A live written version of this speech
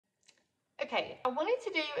Okay, I wanted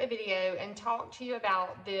to do a video and talk to you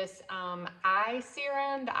about this eye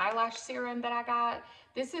serum, the eyelash serum that I got.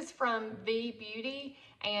 This is from VieBeauti,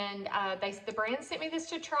 and the brand sent me this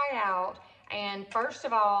to try out. And first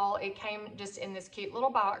of all, it came just in this cute little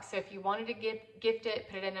box. So if you wanted to gift it,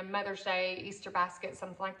 put it in a Mother's Day, Easter basket,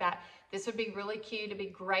 something like that, this would be really cute. It'd be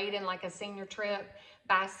great in like a senior trip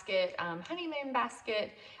basket, honeymoon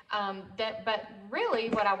basket. But really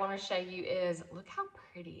what I want to show you is, look how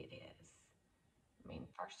pretty it is. I mean,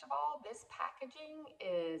 first of all, this packaging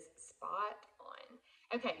is spot on.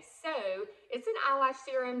 Okay, so it's an eyelash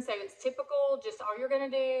serum, so it's typical, just all you're gonna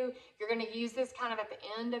do, you're gonna use this kind of at the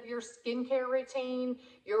end of your skincare routine.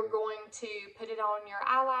 You're going to put it on your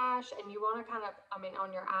eyelash, and you wanna kind of,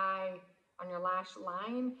 on your eye, on your lash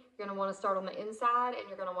line. You're gonna wanna start on the inside, and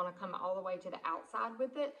you're gonna wanna come all the way to the outside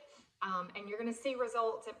with it. And you're gonna see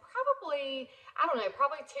results in probably, I don't know,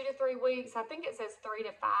 probably 2 to 3 weeks. I think it says 3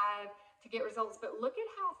 to 5 to get results, but look at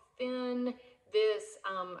how thin this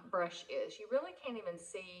brush is. You really can't even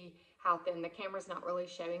see how thin. The camera's not really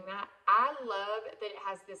showing that. I love that it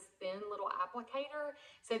has this thin little applicator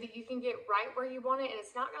so that you can get right where you want it, and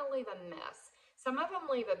it's not gonna leave a mess. Some of them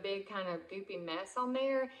leave a big kind of goopy mess on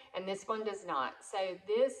there, and this one does not. So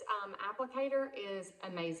this applicator is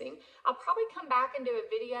amazing. I'll probably come back and do a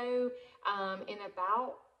video in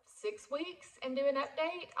about 6 weeks and do an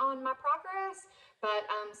update on my progress. But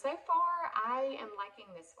so far, I am liking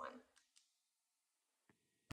this one.